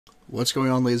What's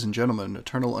going on, ladies and gentlemen?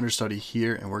 Eternal Understudy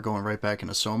here, and we're going right back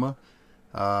into Soma.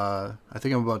 I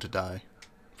think I'm about to die.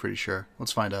 Pretty sure.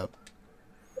 Let's find out.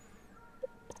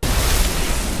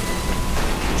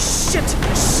 Shit!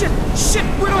 Shit! Shit!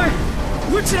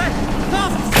 Where should I? Oh,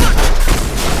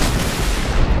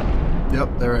 fuck!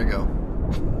 Yep, there I go.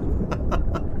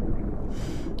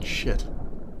 Shit.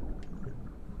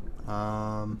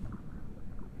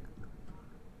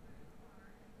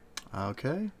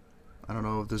 Okay. I don't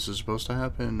know if this is supposed to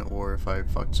happen, or if I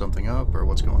fucked something up, or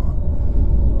what's going on.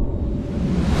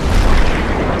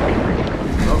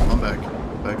 Oh, I'm back.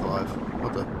 Back alive.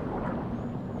 What the?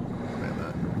 Man,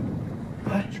 that...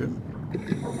 What? Shouldn't.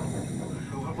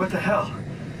 What the hell?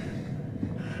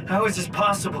 How is this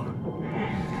possible?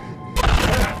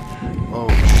 Oh,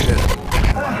 shit.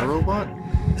 Am I a robot?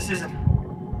 This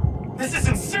is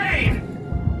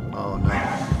insane! Oh, no.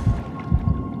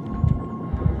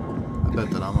 I bet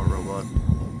that I'm a robot.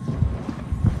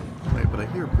 Wait, but I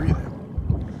hear breathing.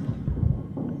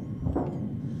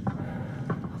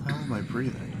 How am I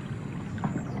breathing?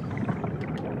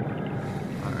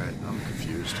 Alright, I'm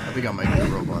confused. I think I might be a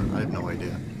robot. I have no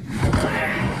idea.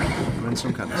 I'm in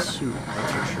some kind of suit,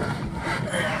 that's for sure.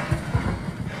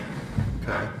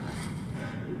 Okay.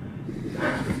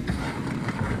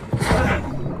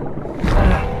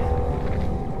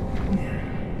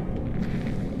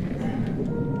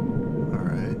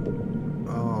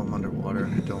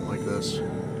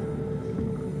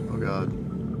 Oh god.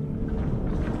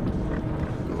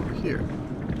 Go over here.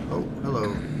 Oh,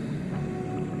 hello.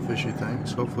 Fishy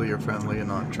things. Hopefully you're friendly and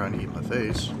not trying to eat my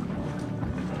face.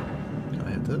 Can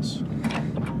I hit this?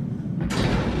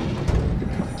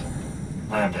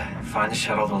 Lambda. Find the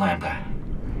shuttle to Lambda.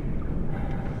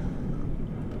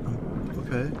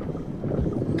 Okay.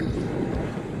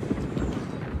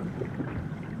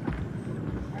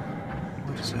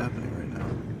 What is happening right now?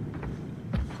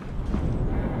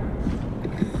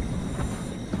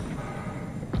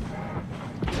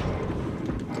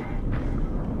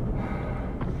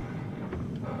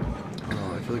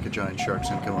 I feel like a giant shark's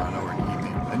gonna come out of nowhere and eat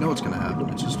me. I know it's gonna happen,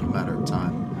 it's just a matter of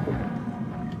time.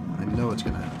 I know it's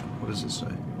gonna happen. What does it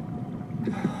say?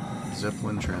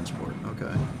 Zeppelin transport,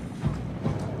 okay.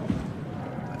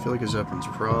 I feel like a Zeppelin's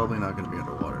probably not gonna be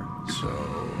underwater, so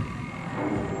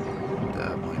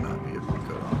that might not be a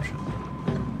good option.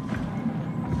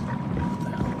 What the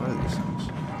hell are these things?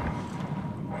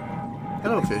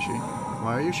 Hello, fishy.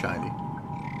 Why are you shiny?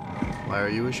 Why are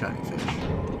you a shiny fish?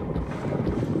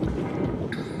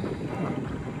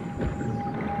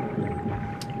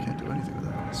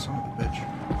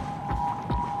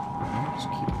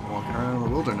 Around the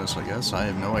wilderness, I guess. I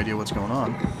have no idea what's going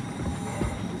on.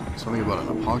 Something about an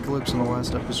apocalypse in the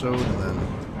last episode, and then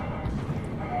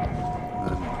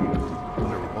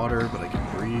underwater, but I can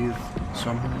breathe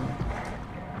somehow.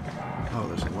 Oh,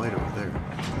 there's a light over there.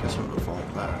 I guess I'm gonna follow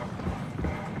that.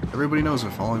 Everybody knows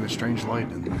that following a strange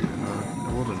light in the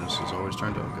wilderness is always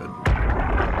turned out good.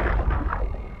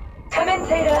 Come in,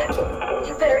 Zeta.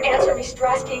 You better answer me,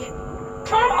 Strasky.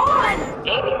 Come on!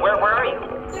 Amy, where are you?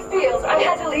 The fields. I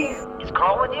had to leave. Is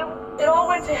Carl with you? It all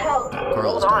went to hell.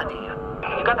 Carl's Hold on.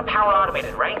 You got the power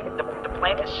automated, right? The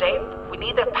plant is safe? We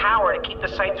need the power to keep the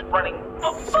sites running.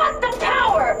 Oh, fuck the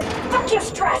power! Fuck you,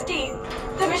 Strasky!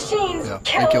 The machines I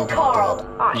killed him Carl. dead.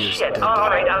 Oh, He is shit. dead.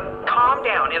 Alright, calm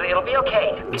down. It'll be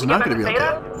okay. It's Can not you gonna get be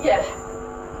back to okay. Zeta?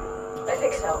 Yeah. I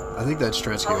think so. I think that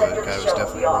Stretsky I'll let guy you was show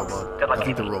definitely the a ox. robot. Good luck, I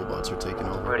think the Amy. robots are taking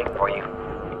over. Rooting for you.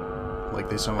 Like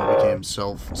they somehow became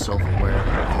self-aware,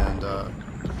 and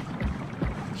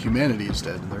humanity is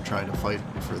dead, and they're trying to fight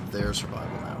for their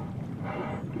survival now.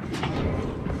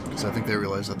 Because I think they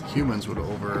realized that the humans would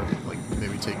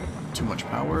maybe take too much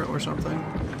power or something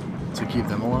to keep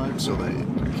them alive, so they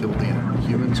killed the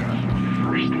humans.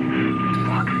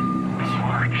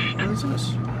 What is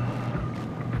this?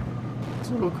 It's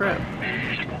a little crab.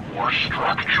 More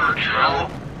structure, Joe.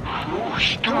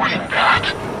 Who's doing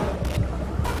that?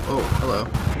 Oh, hello.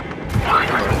 Why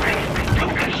are you making me do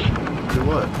this? Do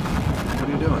what? What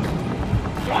are you doing?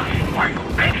 Why are you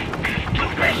making me do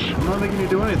this? I'm not making you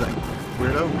do anything,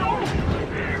 weirdo.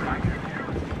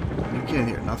 You can't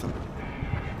hear nothing.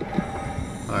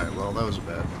 Alright, well, that was a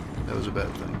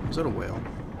bad thing. Is that a whale?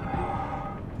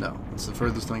 No, it's the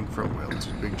furthest thing from a whale. It's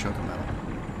a big chunk of metal.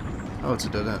 Oh, it's a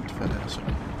dead end. Fantastic.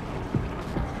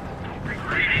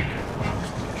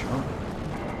 Jump.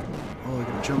 Oh, I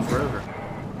can jump forever.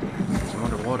 It's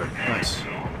underwater. Nice.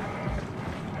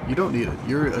 You don't need it.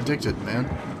 You're addicted, man.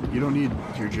 You don't need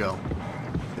your gel.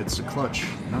 It's a clutch.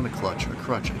 Not a clutch. A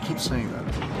crutch. I keep saying that.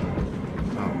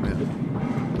 Oh, man.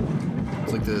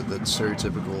 It's like the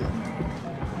stereotypical...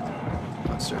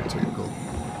 Not stereotypical.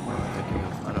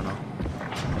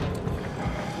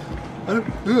 That's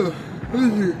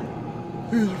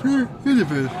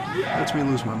me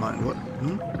lose my mind. What?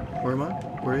 Hmm? Where am I?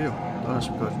 Where are you? Don't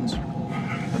ask me questions.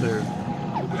 Hi there.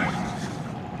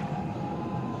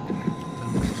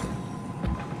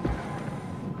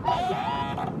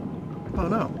 Oh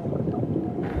no.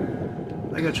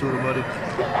 I got you, little buddy.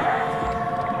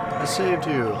 I saved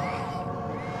you.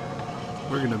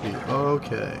 We're gonna be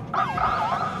okay.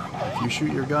 If you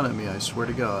shoot your gun at me, I swear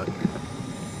to God,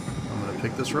 I'm gonna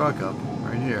pick this rock up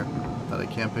right here that I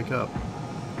can't pick up,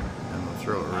 and I'm gonna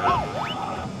throw it right up.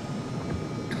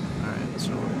 Alright,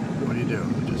 so what do? You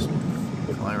just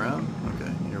fly around?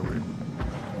 Okay, you're weird.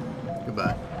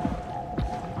 Goodbye.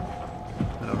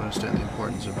 I don't understand the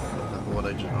importance of what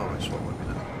I just... Oh, I swallowed it.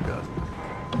 God.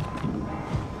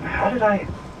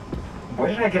 Where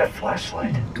did I get a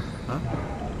flashlight? Huh?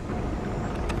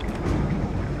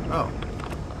 Oh.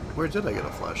 Where did I get a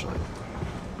flashlight?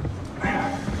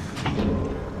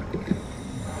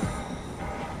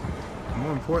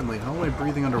 More importantly, how am I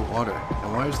breathing underwater?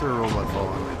 And why is there a robot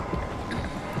following me?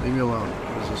 Leave me alone.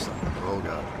 What is this thing? Oh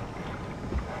god.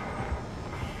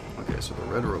 Okay, so the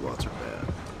red robots are bad.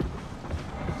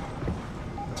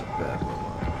 That's a bad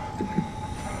robot.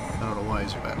 I don't know why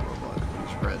he's a bad robot.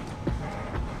 He's red.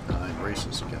 And I'm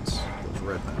racist against those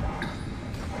red men.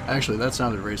 Actually, that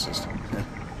sounded racist.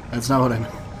 That's not what I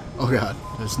meant. Oh god,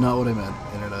 that's not what I meant,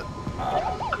 internet.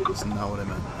 That's not what I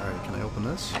meant. Alright, can I open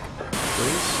this?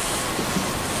 Please?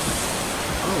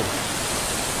 Oh.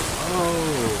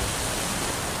 Oh.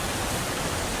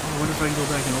 I wonder if I can go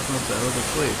back and open up the other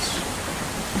plates.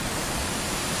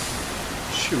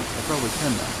 Shoot, I probably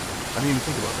can now. I didn't even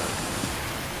think about that.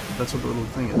 That's what the little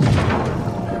thing is.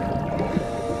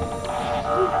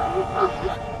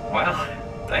 Well,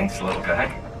 thanks, little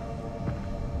guy.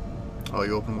 Oh,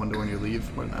 you open one door and you leave?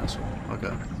 What an asshole.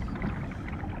 Okay.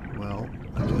 Well,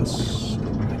 I guess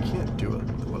I can't do it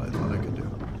what I thought I could do.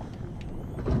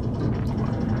 Come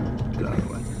on. Get out of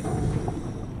the way.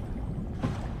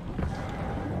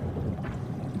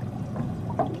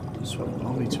 Swap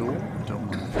poly tool? Don't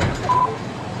mind.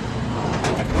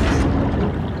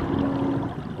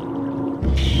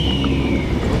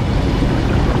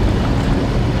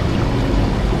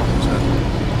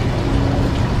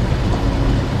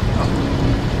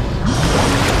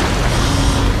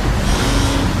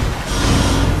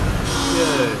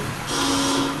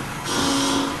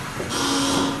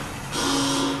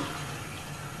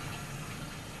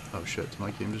 Oh shit, did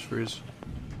my game just freeze?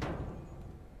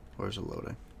 Or is it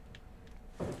loading?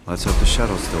 Let's hope the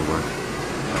shuttle still works.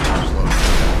 Just loading.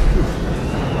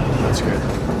 That scared me.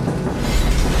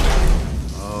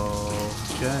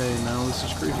 Okay, now this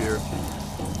is creepier.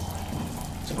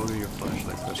 Let's hold your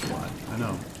flashlight, press Y. I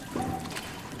know.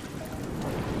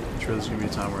 I'm sure there's gonna be a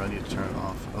time where I need to turn it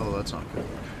off. Oh, that's not good.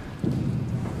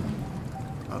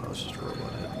 Oh no, it's just a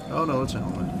robot head. Oh no, it's a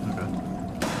helmet. Okay.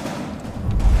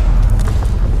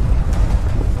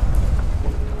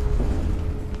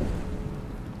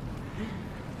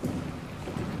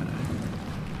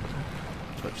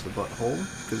 Touch the butthole,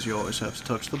 because you always have to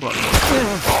touch the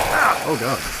butthole. Oh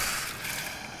god.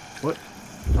 What?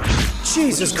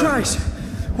 Jesus Christ!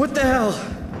 What the hell?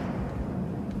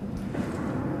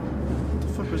 What the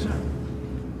fuck was that?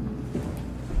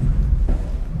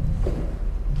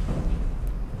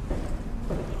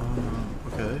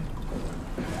 Okay.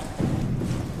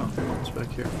 Oh, it's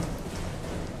back here.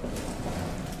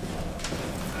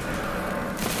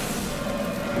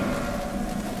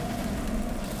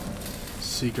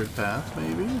 Secret path,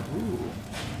 maybe? Ooh.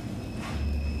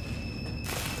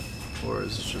 Or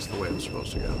is this just the way I'm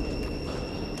supposed to go?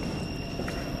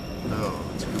 No,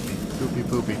 it's goopy, goopy,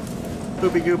 poopy.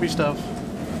 Poopy goopy stuff.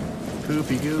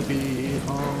 Poopy goopy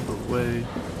all the way.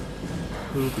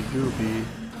 Poopy goopy,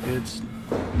 it's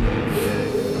okay.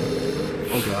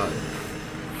 Oh god.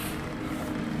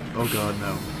 Oh god,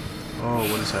 no. Oh,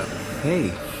 what is happening?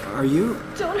 Hey, are you...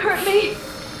 Don't hurt me.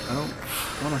 I don't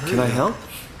want to hurt you. Can I help?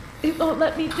 It won't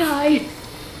let me die.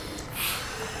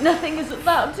 Nothing is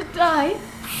allowed to die.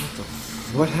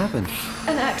 What happened?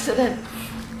 An accident.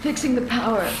 Fixing the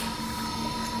power.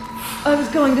 I was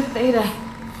going to Theta.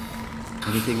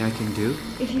 Anything I can do?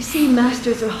 If you see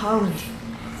Masters or Holland,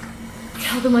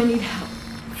 tell them I need help.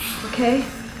 Okay?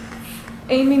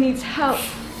 Amy needs help.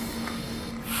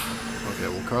 Okay,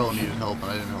 well, Carl needed help,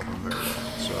 and I didn't help him very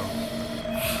well, so... I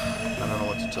don't know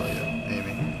what to tell you,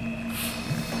 Amy.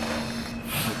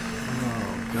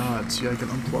 Oh, God. See, I can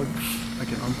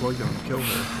unplug them and kill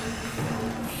her.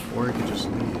 Or I could just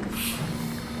leave.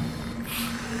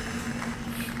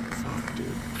 Fuck,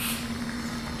 dude.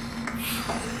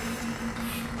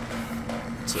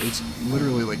 It's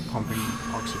literally like pumping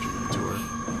oxygen into her.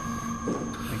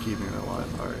 And keeping her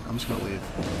alive. Alright, I'm just gonna leave.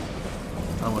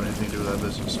 I don't want anything to do with that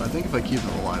business. I think if I keep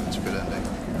him alive, it's a good ending.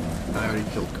 And I already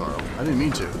killed Carl. I didn't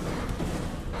mean to.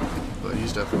 But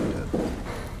he's definitely dead.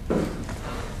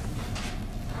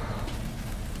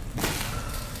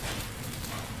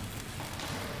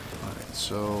 Alright,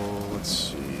 so let's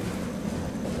see.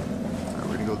 Alright,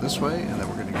 we're gonna go this way, and then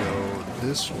we're gonna go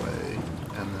this way,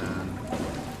 and then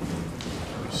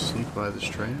we sneak by this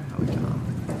train. No, we cannot.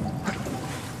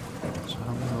 So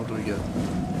how the hell do we get?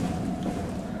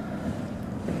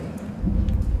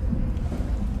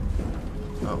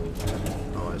 Oh,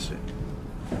 I see.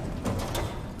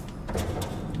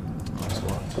 Oh, it's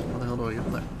locked. How the hell do I get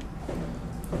in there?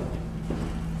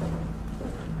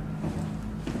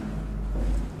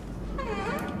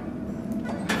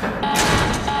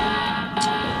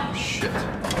 Oh, shit.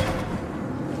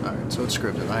 Alright, so it's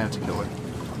scripted. I have to kill her.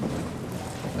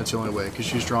 That's the only way, because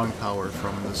she's drawing power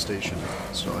from the station.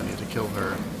 So I need to kill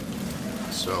her.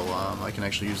 So I can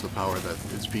actually use the power that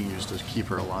is being used to keep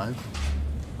her alive.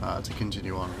 To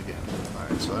continue on with the game.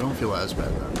 Alright, so I don't feel as bad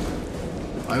then.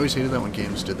 I always hated that when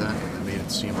games did that, and it made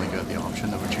it seem like you had the option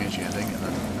that would change the ending, and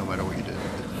then no matter what you did,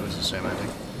 it was the same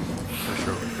ending. For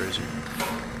sure, went crazy.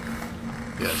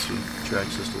 Yeah, see, track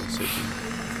system safety.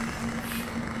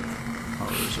 Power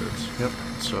reserves. Yep,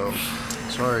 so,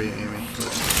 sorry, Amy. I'm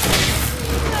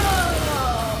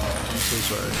so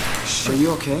sorry. Are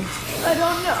you okay? I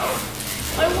don't know.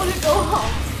 I want to go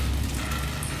home.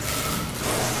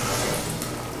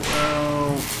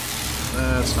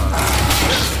 That's not it.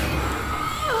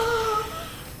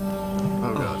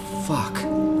 Oh god. Fuck.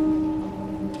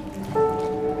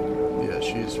 Yeah,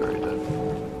 she's very dead.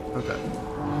 Okay.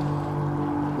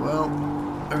 Well,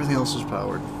 everything else is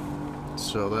powered.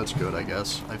 So that's good, I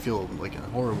guess. I feel like a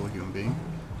horrible human being.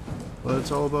 But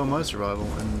it's all about my survival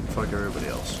and fuck everybody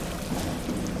else.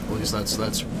 At least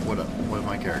that's what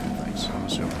my character thinks, I'm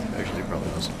assuming. Actually, he probably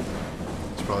doesn't.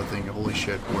 He's probably thinking, holy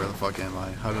shit, where the fuck am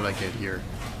I? How did I get here?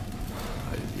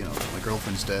 You know, my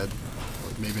girlfriend's dead.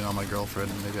 Or maybe not my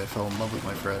girlfriend. Maybe I fell in love with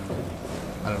my friend.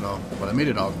 I don't know. But I made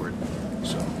it awkward.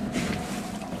 So,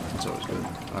 it's always good.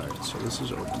 Alright, so this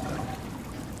is open now.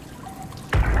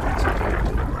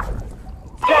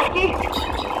 Jackie?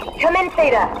 Come in,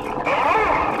 Theta.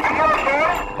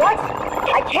 What?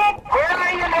 I can't. Where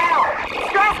are you now?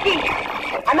 Strasky!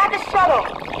 I'm at the shuttle,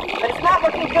 but it's not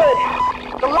looking good.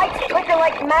 The lights flicker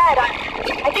like mad.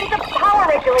 I think the power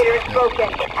regulator is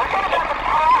broken.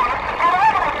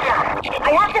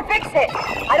 I have to fix it.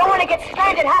 I don't want to get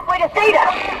stranded halfway to Theta.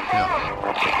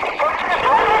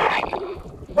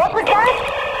 What was that?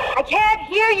 I can't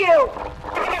hear you.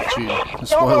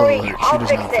 Spoiler worry, alert, she I'll does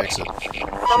fix not it. fix it. She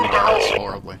dies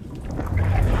horribly.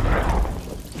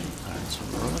 Alright, so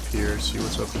run up here, see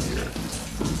what's up here.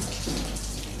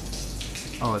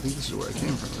 Oh, I think this is where I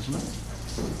came from, isn't it?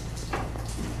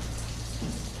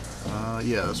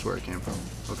 Yeah, that's where it came from.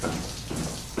 Okay.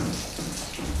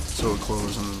 So it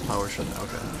closed and the power shut down.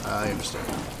 Okay, I understand.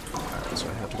 Alright, so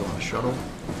I have to go on a shuttle.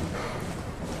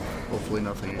 Hopefully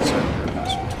nothing exciting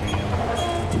happens between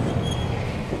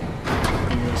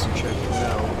this and check it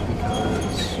out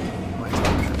because my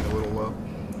time should be a little low.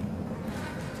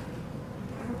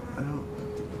 I don't...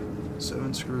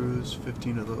 7 screws,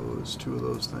 15 of those, 2 of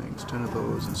those things, 10 of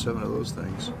those, and 7 of those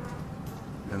things.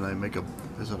 And I make a...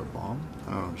 Is that a bomb?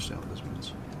 I don't understand what this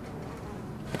means.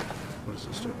 What does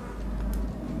this do?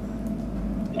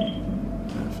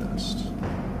 Manifest.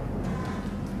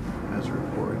 As a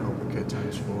report, help K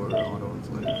times 4,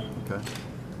 auto-inflated. Okay.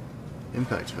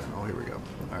 Impact event. Oh, here we go.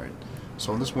 Alright.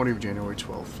 So on this morning of January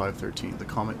 12th, 5:13, the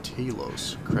comet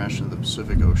Talos crashed into the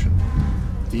Pacific Ocean.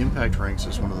 The impact ranks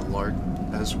as one of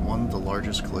the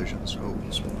largest collisions. Oh,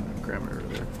 some grammar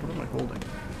there. What am I holding?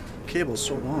 Cable's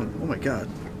so long. Oh my god.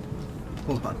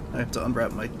 Hold on. I have to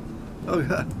unwrap my... Oh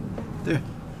god.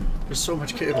 There's so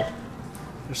much cable.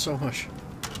 There's so much.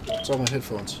 It's all my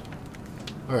headphones.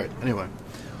 Alright, anyway.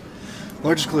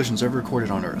 Largest collisions ever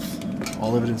recorded on Earth.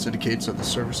 All evidence indicates that the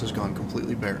surface has gone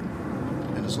completely barren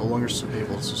and is no longer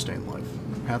able to sustain life.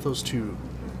 Pathos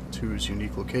 2's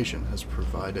unique location has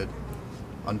provided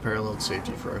unparalleled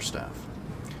safety for our staff.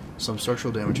 Some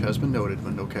structural damage has been noted,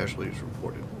 but no casualties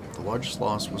reported. The largest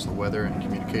loss was the weather and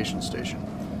communications station,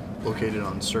 located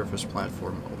on surface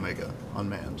platform Omega,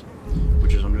 unmanned,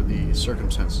 which is under the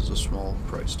circumstances a small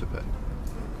price to pay.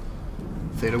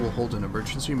 Theta will hold an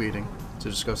emergency meeting to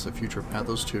discuss the future of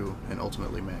Pathos 2 and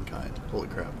ultimately mankind. Holy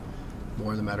crap.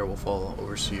 More in the matter will follow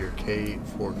Overseer K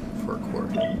for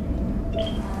Court.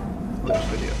 Look at this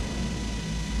video.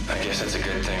 I guess it's a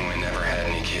good thing we never had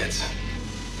any kids.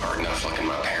 Hard enough looking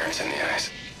my parents in the eyes.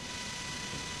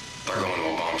 They're going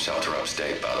to a bomb shelter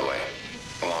upstate, by the way,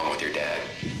 along with your dad.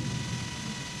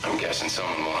 I'm guessing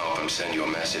someone will help him send you a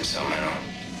message somehow.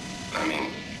 I mean,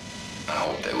 I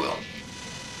hope they will.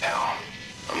 Hell,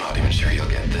 I'm not even sure you'll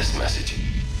get this message.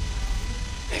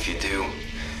 If you do,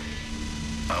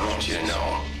 I want you to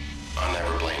know I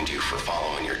never blamed you for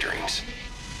following your dreams.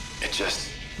 It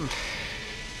just...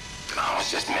 I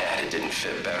was just mad it didn't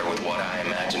fit better with what I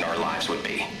imagined our lives would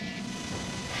be.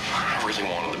 I really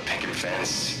wanted the picket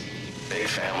fence, big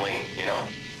family, you know?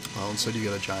 Well, instead you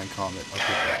got a giant comet.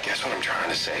 I guess what I'm trying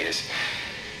to say is,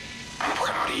 I'm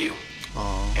proud of you.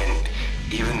 Aww. And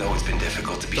even though it's been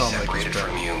difficult to be Dominic separated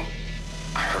from you,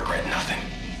 I regret nothing.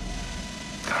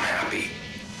 I'm happy.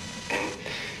 And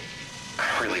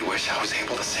I really wish I was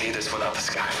able to say this without the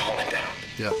sky falling down.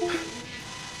 Yeah.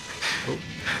 Oh.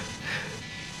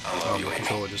 I love you, The Amy.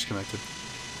 controller disconnected.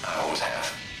 I always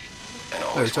have. And Oh,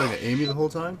 you're always talking will. to Amy the whole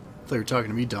time? I thought you were talking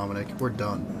to me, Dominic. We're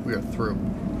done. We are through.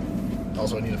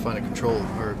 Also, I need to find a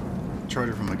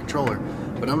charger for my controller,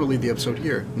 but I'm going to leave the episode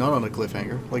here, not on a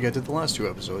cliffhanger, like I did the last 2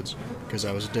 episodes, because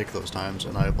I was a dick those times,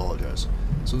 and I apologize.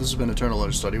 So this has been Eternal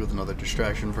Understudy with another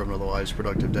distraction from an otherwise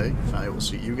productive day. I will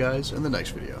see you guys in the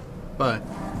next video. Bye.